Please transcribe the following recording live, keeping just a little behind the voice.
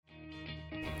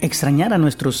Extrañar a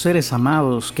nuestros seres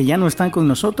amados que ya no están con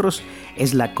nosotros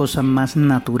es la cosa más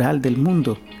natural del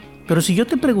mundo. Pero si yo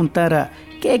te preguntara,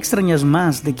 ¿qué extrañas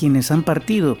más de quienes han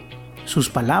partido? ¿Sus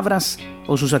palabras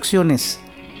o sus acciones?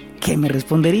 ¿Qué me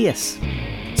responderías?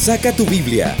 Saca tu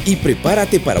Biblia y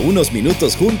prepárate para unos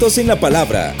minutos juntos en la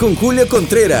palabra con Julio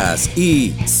Contreras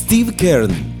y Steve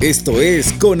Kern. Esto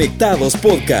es Conectados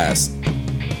Podcast.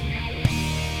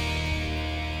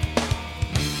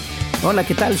 Hola,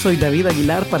 ¿qué tal? Soy David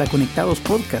Aguilar para Conectados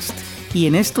Podcast. Y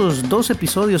en estos 2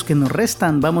 episodios que nos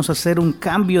restan vamos a hacer un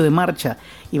cambio de marcha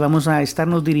y vamos a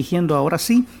estarnos dirigiendo ahora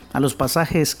sí a los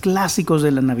pasajes clásicos de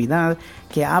la Navidad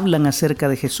que hablan acerca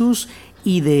de Jesús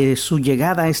y de su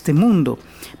llegada a este mundo.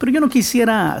 Pero yo no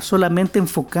quisiera solamente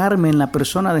enfocarme en la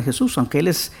persona de Jesús, aunque Él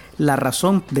es la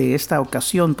razón de esta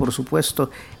ocasión, por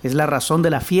supuesto, es la razón de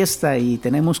la fiesta y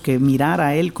tenemos que mirar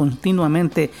a Él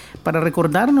continuamente para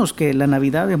recordarnos que la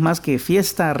Navidad es más que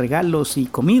fiesta, regalos y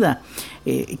comida,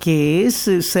 que es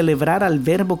celebrar al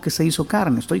Verbo que se hizo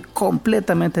carne. Estoy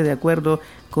completamente de acuerdo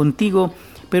contigo.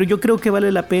 Pero yo creo que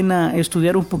vale la pena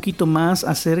estudiar un poquito más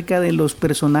acerca de los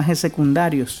personajes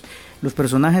secundarios. Los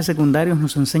personajes secundarios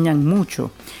nos enseñan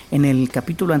mucho. En el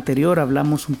capítulo anterior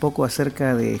hablamos un poco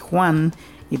acerca de Juan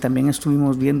y también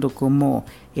estuvimos viendo cómo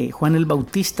Juan el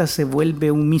Bautista se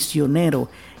vuelve un misionero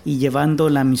y llevando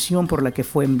la misión por la que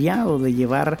fue enviado de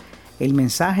llevar el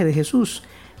mensaje de Jesús.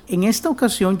 En esta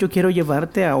ocasión yo quiero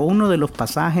llevarte a uno de los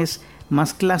pasajes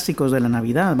más clásicos de la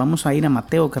Navidad. Vamos a ir a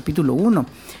Mateo capítulo 1.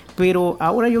 Pero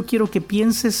ahora yo quiero que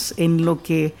pienses en lo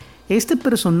que este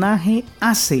personaje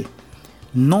hace,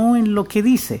 no en lo que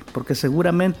dice, porque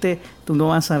seguramente tú no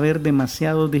vas a ver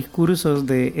demasiados discursos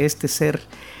de este ser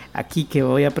aquí que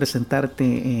voy a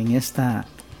presentarte en esta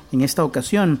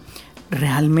ocasión.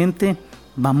 Realmente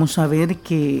vamos a ver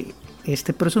que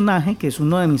este personaje, que es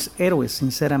uno de mis héroes,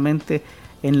 sinceramente,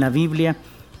 en la Biblia,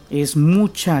 es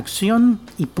mucha acción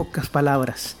y pocas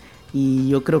palabras. Y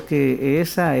yo creo que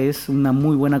esa es una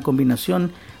muy buena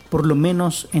combinación, por lo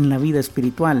menos en la vida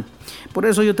espiritual. Por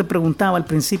eso yo te preguntaba al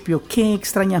principio, ¿qué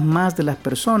extrañas más de las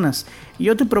personas? Y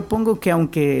yo te propongo que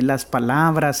aunque las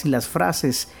palabras y las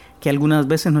frases que algunas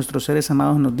veces nuestros seres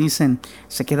amados nos dicen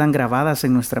se quedan grabadas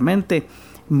en nuestra mente,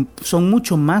 son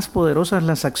mucho más poderosas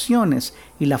las acciones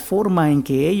y la forma en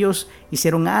que ellos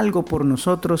hicieron algo por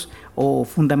nosotros o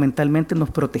fundamentalmente nos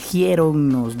protegieron,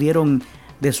 nos dieron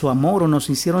de su amor o nos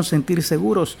hicieron sentir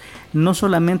seguros, no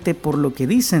solamente por lo que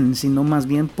dicen, sino más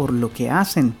bien por lo que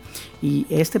hacen. Y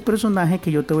este personaje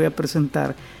que yo te voy a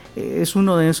presentar es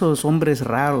uno de esos hombres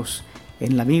raros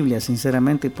en la Biblia,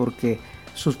 sinceramente, porque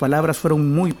sus palabras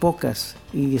fueron muy pocas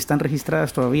y están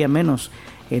registradas todavía menos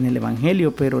en el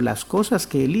Evangelio, pero las cosas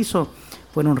que él hizo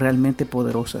fueron realmente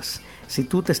poderosas. Si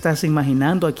tú te estás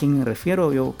imaginando a quién me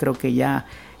refiero, yo creo que ya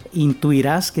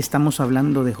intuirás que estamos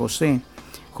hablando de José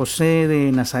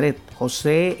de Nazaret,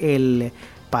 José el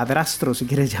padrastro, si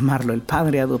quieres llamarlo, el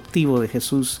padre adoptivo de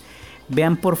Jesús.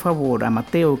 Vean por favor a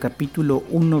Mateo capítulo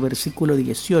 1 versículo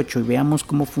 18 y veamos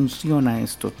cómo funciona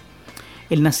esto.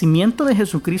 El nacimiento de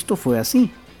Jesucristo fue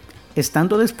así.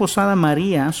 Estando desposada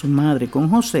María, su madre, con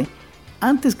José,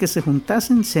 antes que se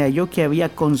juntasen se halló que había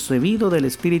concebido del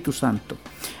Espíritu Santo.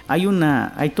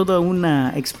 Hay toda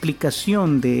una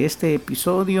explicación de este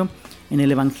episodio en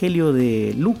el Evangelio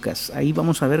de Lucas. Ahí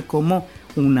vamos a ver cómo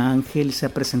un ángel se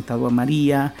ha presentado a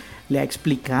María, le ha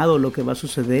explicado lo que va a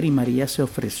suceder y María se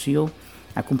ofreció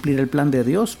a cumplir el plan de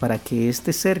Dios para que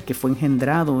este ser que fue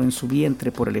engendrado en su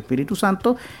vientre por el Espíritu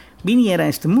Santo viniera a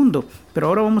este mundo. Pero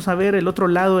ahora vamos a ver el otro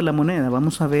lado de la moneda,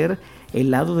 vamos a ver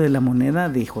el lado de la moneda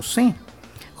de José.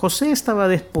 José estaba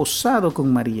desposado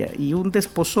con María y un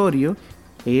desposorio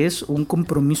es un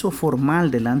compromiso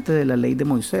formal delante de la ley de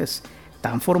Moisés.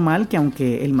 Tan formal que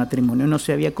aunque el matrimonio no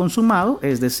se había consumado,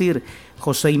 es decir,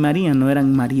 José y María no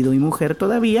eran marido y mujer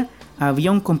todavía,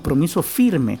 había un compromiso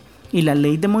firme y la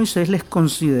ley de Moisés les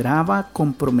consideraba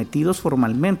comprometidos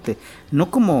formalmente,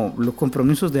 no como los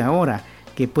compromisos de ahora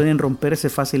que pueden romperse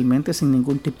fácilmente sin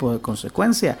ningún tipo de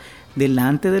consecuencia.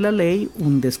 Delante de la ley,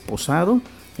 un desposado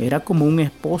era como un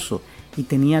esposo y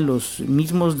tenía los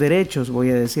mismos derechos,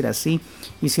 voy a decir así,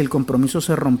 y si el compromiso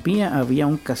se rompía había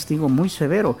un castigo muy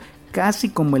severo, casi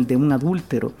como el de un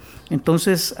adúltero.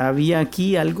 Entonces había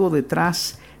aquí algo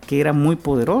detrás que era muy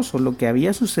poderoso. Lo que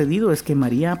había sucedido es que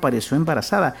María apareció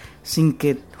embarazada sin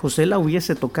que José la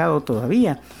hubiese tocado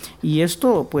todavía. Y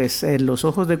esto, pues, en los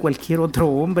ojos de cualquier otro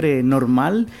hombre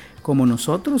normal como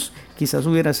nosotros, quizás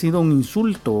hubiera sido un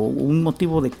insulto, un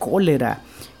motivo de cólera.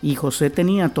 Y José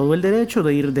tenía todo el derecho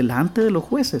de ir delante de los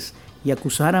jueces y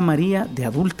acusar a María de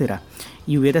adúltera.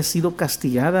 Y hubiera sido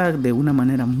castigada de una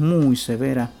manera muy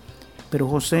severa. Pero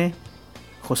José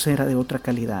José era de otra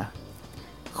calidad.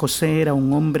 José era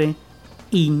un hombre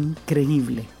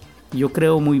increíble. Yo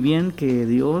creo muy bien que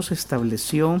Dios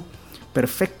estableció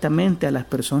perfectamente a las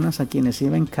personas a quienes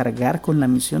iba a encargar con la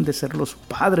misión de ser los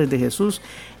padres de Jesús,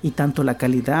 y tanto la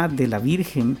calidad de la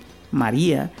Virgen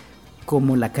María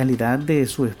como la calidad de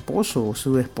su esposo o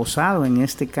su desposado, en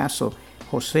este caso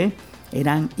José,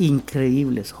 eran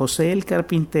increíbles. José el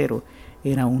carpintero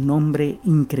era un hombre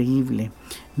increíble.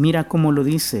 Mira cómo lo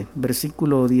dice,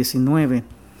 versículo 19.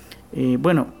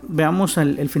 Veamos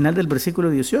el final del versículo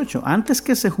 18. Antes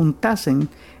que se juntasen,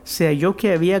 se halló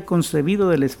que había concebido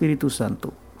del Espíritu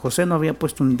Santo. José no había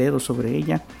puesto un dedo sobre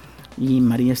ella y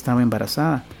María estaba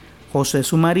embarazada. José,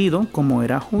 su marido, como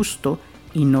era justo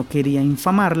y no quería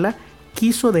infamarla,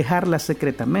 quiso dejarla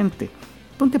secretamente.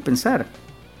 Ponte a pensar,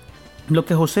 lo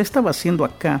que José estaba haciendo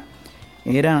acá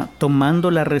era tomando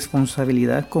la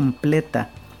responsabilidad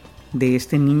completa de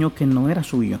este niño que no era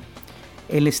suyo.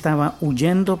 Él estaba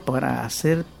huyendo para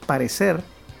hacer parecer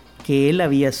que él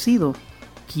había sido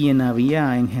quien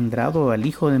había engendrado al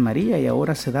hijo de María, y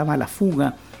ahora se daba a la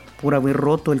fuga por haber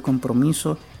roto el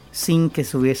compromiso sin que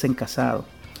se hubiesen casado.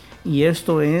 Y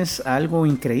esto es algo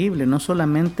increíble. No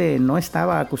solamente no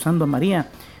estaba acusando a María,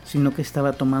 sino que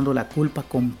estaba tomando la culpa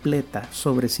completa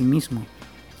sobre sí mismo.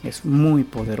 Es muy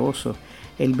poderoso.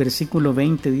 El versículo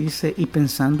 20 dice: y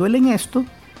pensando él en esto,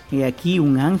 he aquí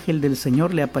un ángel del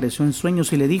Señor le apareció en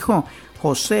sueños y le dijo: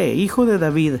 José, hijo de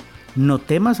David, no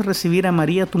temas recibir a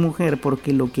María tu mujer,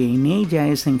 porque lo que en ella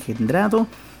es engendrado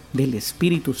del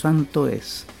Espíritu Santo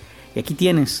es. Y aquí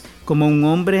tienes como un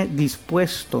hombre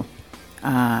dispuesto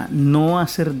a no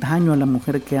hacer daño a la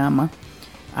mujer que ama,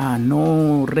 a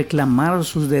no reclamar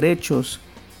sus derechos,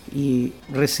 y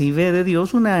recibe de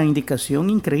Dios una indicación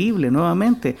increíble.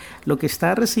 Nuevamente, lo que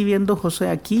está recibiendo José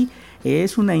aquí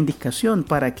es una indicación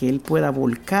para que él pueda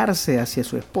volcarse hacia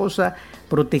su esposa,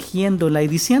 protegiéndola y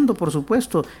diciendo, por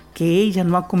supuesto, que ella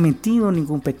no ha cometido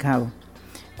ningún pecado.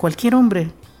 Cualquier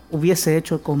hombre hubiese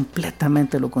hecho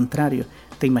completamente lo contrario.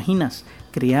 ¿Te imaginas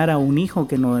criar a un hijo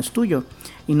que no es tuyo?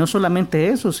 Y no solamente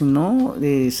eso, sino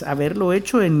haberlo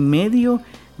hecho en medio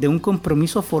de un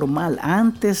compromiso formal,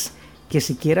 antes que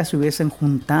siquiera se hubiesen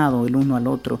juntado el uno al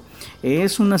otro.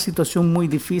 Es una situación muy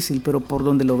difícil, pero por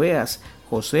donde lo veas,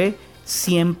 José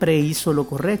siempre hizo lo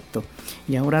correcto,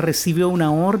 y ahora recibió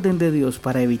una orden de Dios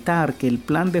para evitar que el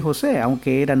plan de José,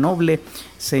 aunque era noble,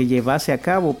 se llevase a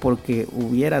cabo, porque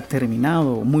hubiera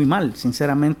terminado muy mal.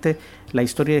 Sinceramente, la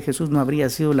historia de Jesús no habría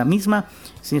sido la misma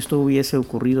si esto hubiese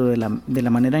ocurrido de la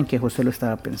manera en que José lo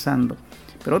estaba pensando.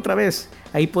 Pero otra vez,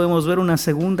 ahí podemos ver una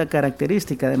segunda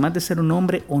característica. Además de ser un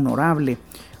hombre honorable,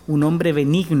 un hombre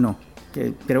benigno,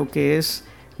 que creo que es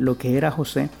lo que era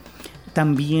José,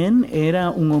 también era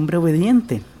un hombre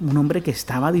obediente, un hombre que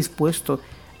estaba dispuesto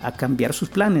a cambiar sus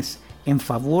planes en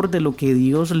favor de lo que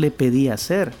Dios le pedía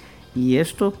hacer. Y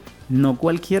esto no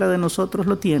cualquiera de nosotros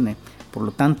lo tiene. Por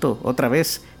lo tanto, otra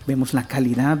vez vemos la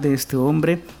calidad de este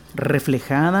hombre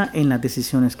reflejada en las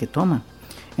decisiones que toma.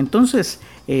 Entonces,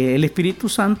 el Espíritu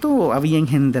Santo había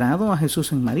engendrado a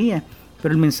Jesús en María,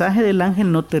 pero el mensaje del ángel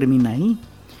no termina ahí.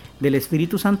 Del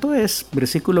Espíritu Santo es,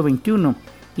 versículo 21,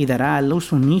 y dará a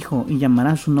luz un hijo y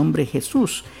llamará su nombre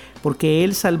Jesús, porque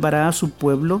él salvará a su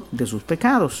pueblo de sus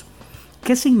pecados.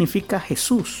 ¿Qué significa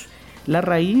Jesús? La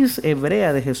raíz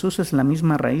hebrea de Jesús es la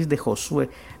misma raíz de Josué,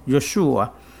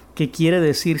 Yoshua, que quiere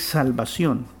decir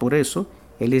salvación. Por eso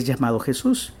él es llamado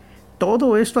Jesús.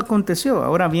 Todo esto aconteció.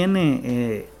 Ahora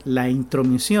viene la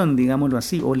intromisión, digámoslo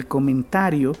así, o el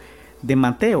comentario de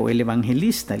Mateo, el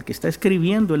evangelista, el que está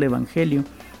escribiendo el evangelio,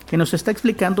 que nos está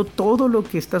explicando todo lo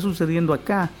que está sucediendo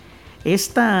acá.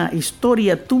 Esta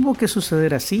historia tuvo que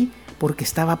suceder así porque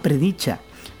estaba predicha.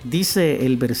 Dice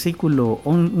el versículo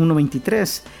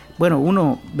 1:23,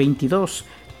 1:22,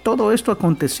 todo esto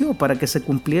aconteció para que se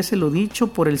cumpliese lo dicho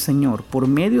por el Señor, por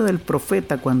medio del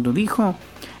profeta, cuando dijo: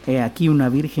 he aquí una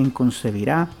virgen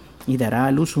concebirá y dará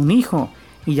a luz un hijo,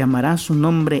 y llamará su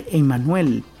nombre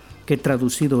Emmanuel, que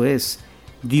traducido es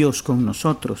Dios con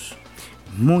nosotros.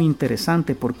 Muy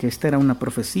interesante, porque esta era una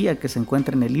profecía que se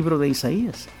encuentra en el libro de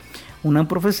Isaías. Una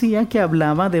profecía que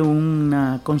hablaba de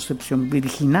una concepción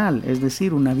virginal, es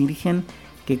decir, una virgen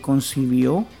que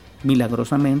concibió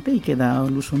milagrosamente y que da a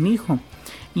luz un hijo.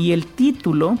 Y el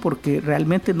título, porque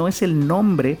realmente no es el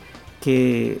nombre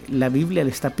que la Biblia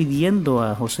le está pidiendo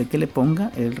a José que le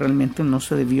ponga, él realmente no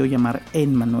se debió llamar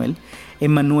Emmanuel.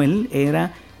 Emmanuel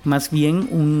era más bien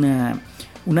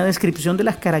una descripción de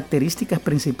las características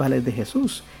principales de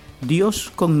Jesús.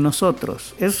 Dios con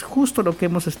nosotros. Es justo lo que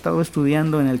hemos estado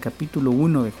estudiando en el capítulo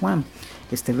 1 de Juan.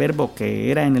 Este verbo que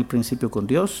era en el principio con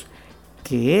Dios,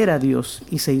 que era Dios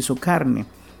y se hizo carne.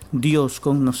 Dios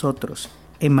con nosotros,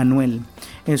 Emmanuel.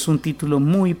 Es un título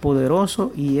muy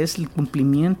poderoso y es el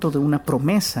cumplimiento de una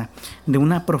promesa, de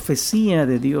una profecía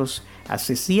de Dios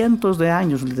hace cientos de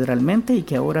años literalmente, y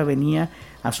que ahora venía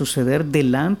a suceder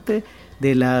delante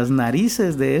de las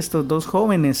narices de estos dos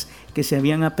jóvenes que se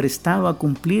habían aprestado a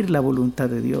cumplir la voluntad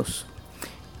de Dios.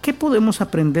 ¿Qué podemos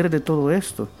aprender de todo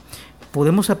esto?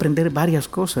 Podemos aprender varias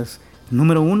cosas.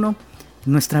 Número 1,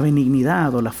 nuestra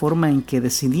benignidad, o la forma en que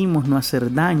decidimos no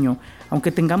hacer daño,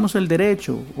 aunque tengamos el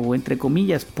derecho, o entre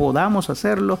comillas podamos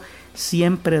hacerlo,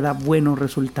 siempre da buenos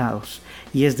resultados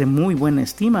y es de muy buena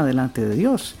estima delante de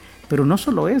Dios. Pero no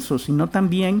solo eso, sino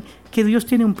también que Dios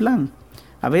tiene un plan.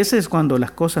 A veces cuando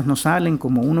las cosas no salen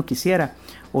como uno quisiera,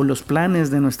 o los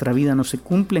planes de nuestra vida no se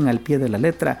cumplen al pie de la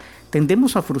letra,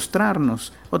 tendemos a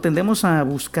frustrarnos, o tendemos a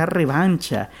buscar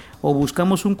revancha, o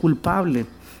buscamos un culpable.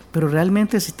 Pero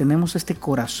realmente si tenemos este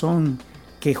corazón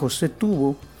que José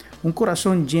tuvo, un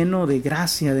corazón lleno de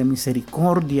gracia, de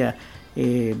misericordia,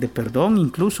 de perdón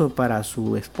incluso para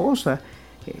su esposa,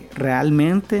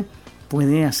 realmente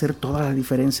puede hacer toda la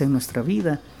diferencia en nuestra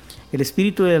vida. El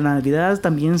espíritu de la Navidad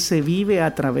también se vive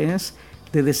a través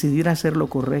de decidir hacer lo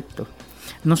correcto.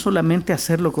 No solamente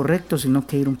hacer lo correcto, sino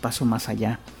que ir un paso más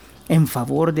allá, en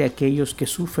favor de aquellos que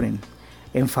sufren,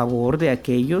 en favor de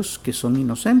aquellos que son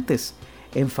inocentes,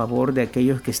 en favor de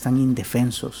aquellos que están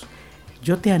indefensos.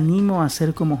 Yo te animo a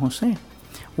ser como José,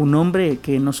 un hombre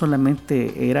que no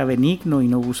solamente era benigno y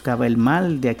no buscaba el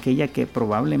mal de aquella que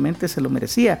probablemente se lo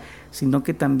merecía, sino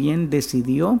que también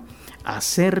decidió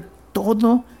hacer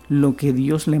todo lo que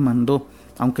Dios le mandó,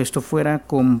 aunque esto fuera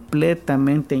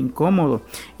completamente incómodo.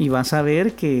 Y vas a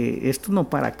ver que esto no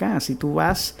para acá. Si tú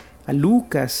vas a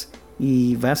Lucas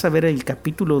y vas a ver el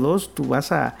capítulo 2, tú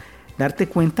vas a darte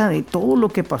cuenta de todo lo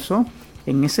que pasó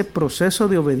en ese proceso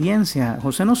de obediencia.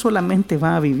 José no solamente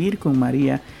va a vivir con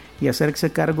María y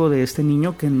hacerse cargo de este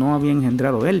niño que no había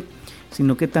engendrado él,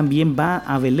 sino que también va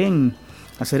a Belén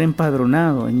a ser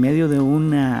empadronado en medio de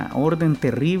una orden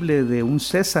terrible de un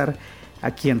César a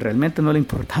quien realmente no le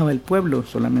importaba el pueblo,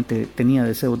 solamente tenía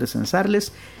deseos de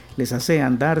censarles. Les hace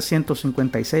andar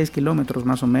 156 kilómetros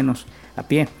más o menos a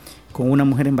pie con una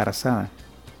mujer embarazada,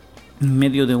 en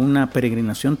medio de una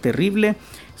peregrinación terrible,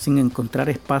 sin encontrar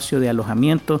espacio de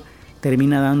alojamiento.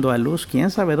 Termina dando a luz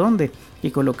quién sabe dónde y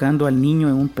colocando al niño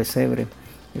en un pesebre.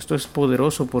 Esto es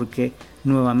poderoso porque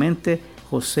nuevamente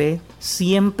José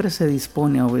siempre se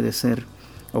dispone a obedecer.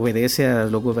 Obedece a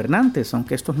los gobernantes,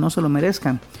 aunque estos no se lo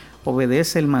merezcan.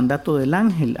 Obedece el mandato del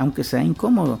ángel, aunque sea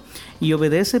incómodo. Y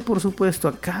obedece, por supuesto,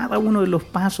 a cada uno de los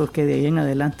pasos que de ahí en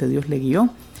adelante Dios le guió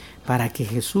para que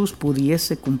Jesús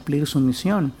pudiese cumplir su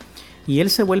misión. Y él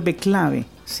se vuelve clave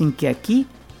sin que aquí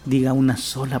diga una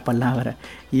sola palabra.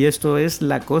 Y esto es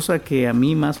la cosa que a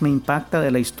mí más me impacta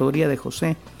de la historia de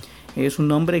José. Es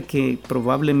un hombre que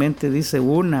probablemente dice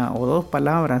una o dos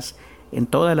palabras en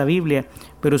toda la Biblia,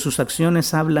 pero sus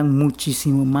acciones hablan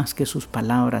muchísimo más que sus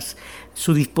palabras.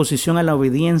 Su disposición a la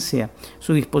obediencia,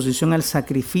 su disposición al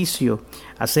sacrificio,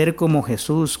 a ser como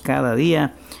Jesús cada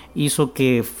día, hizo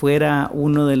que fuera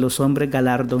uno de los hombres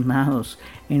galardonados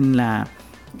en la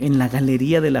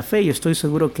galería de la fe. Yo estoy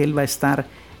seguro que él va a estar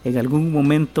en algún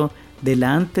momento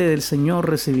delante del Señor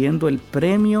recibiendo el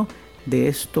premio de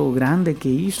esto grande que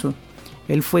hizo.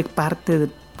 Él fue parte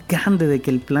grande de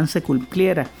que el plan se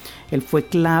cumpliera. Él fue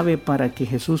clave para que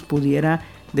Jesús pudiera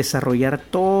desarrollar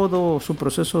todo su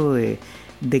proceso de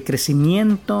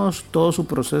crecimientos, todo su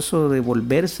proceso de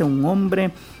volverse un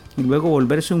hombre y luego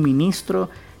volverse un ministro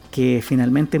que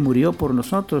finalmente murió por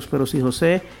nosotros. Pero si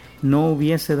José no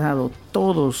hubiese dado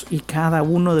todos y cada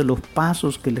uno de los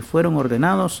pasos que le fueron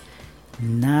ordenados,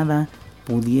 nada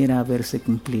pudiera haberse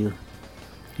cumplido.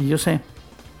 Y yo sé,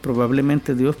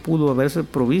 probablemente Dios pudo haberse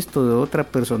provisto de otro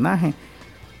personaje,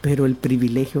 pero el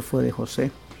privilegio fue de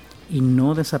José y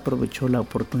no desaprovechó la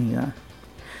oportunidad.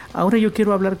 Ahora yo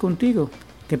quiero hablar contigo,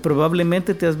 que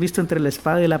probablemente te has visto entre la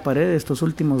espada y la pared estos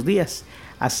últimos días,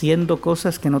 haciendo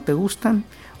cosas que no te gustan,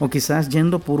 o quizás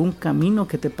yendo por un camino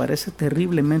que te parece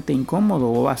terriblemente incómodo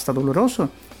o hasta doloroso.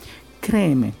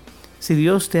 Créeme, si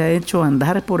Dios te ha hecho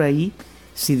andar por ahí,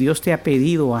 si Dios te ha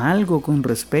pedido algo con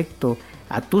respecto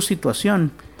a tu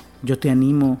situación, yo te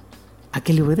animo a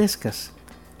que le obedezcas.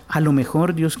 A lo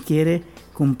mejor Dios quiere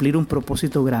cumplir un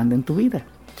propósito grande en tu vida,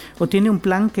 o tiene un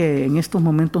plan que en estos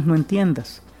momentos no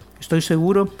entiendas. Estoy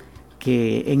seguro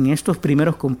que en estos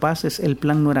primeros compases el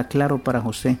plan no era claro para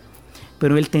José,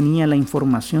 pero él tenía la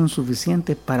información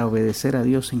suficiente para obedecer a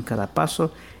Dios en cada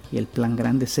paso y el plan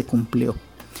grande se cumplió.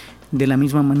 De la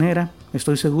misma manera,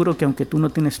 estoy seguro que aunque tú no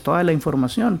tienes toda la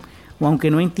información o aunque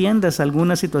no entiendas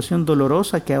alguna situación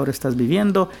dolorosa que ahora estás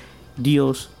viviendo,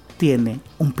 Dios tiene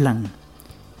un plan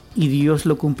y Dios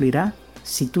lo cumplirá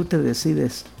si tú te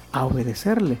decides a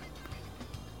obedecerle.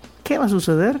 ¿Qué va a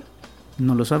suceder?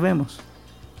 No lo sabemos.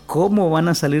 ¿Cómo van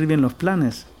a salir bien los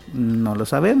planes? No lo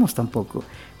sabemos tampoco.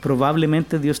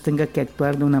 Probablemente Dios tenga que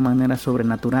actuar de una manera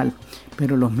sobrenatural,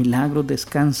 pero los milagros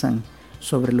descansan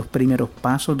sobre los primeros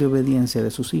pasos de obediencia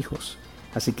de sus hijos.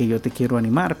 Así que yo te quiero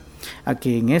animar a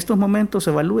que en estos momentos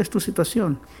evalúes tu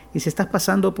situación. Y si estás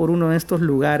pasando por uno de estos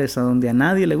lugares a donde a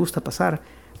nadie le gusta pasar,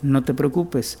 no te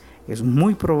preocupes. Es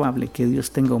muy probable que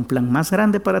Dios tenga un plan más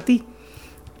grande para ti.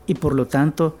 Y por lo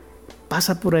tanto,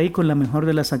 pasa por ahí con la mejor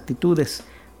de las actitudes.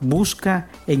 Busca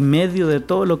en medio de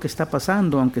todo lo que está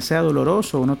pasando, aunque sea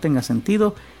doloroso o no tenga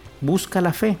sentido, busca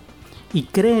la fe y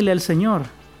créele al Señor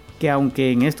que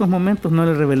aunque en estos momentos no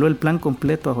le reveló el plan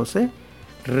completo a José,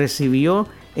 recibió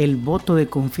el voto de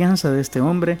confianza de este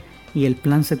hombre y el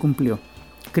plan se cumplió.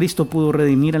 Cristo pudo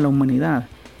redimir a la humanidad.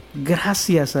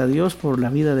 Gracias a Dios por la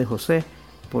vida de José,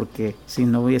 porque si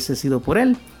no hubiese sido por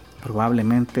él,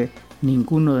 probablemente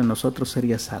ninguno de nosotros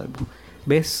sería salvo.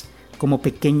 ¿Ves? Como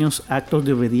pequeños actos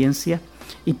de obediencia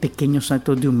y pequeños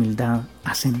actos de humildad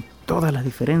hacen toda la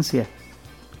diferencia.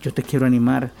 Yo te quiero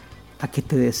animar a que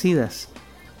te decidas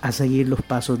a seguir los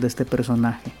pasos de este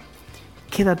personaje.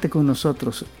 Quédate con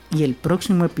nosotros y el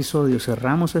próximo episodio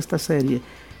cerramos esta serie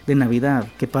de Navidad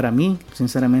que para mí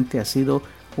sinceramente ha sido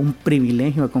un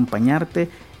privilegio acompañarte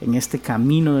en este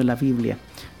camino de la Biblia.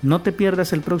 No te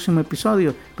pierdas el próximo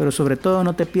episodio, pero sobre todo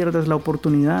no te pierdas la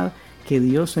oportunidad que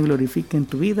Dios se glorifique en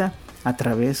tu vida a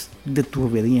través de tu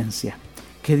obediencia.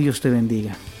 Que Dios te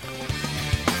bendiga.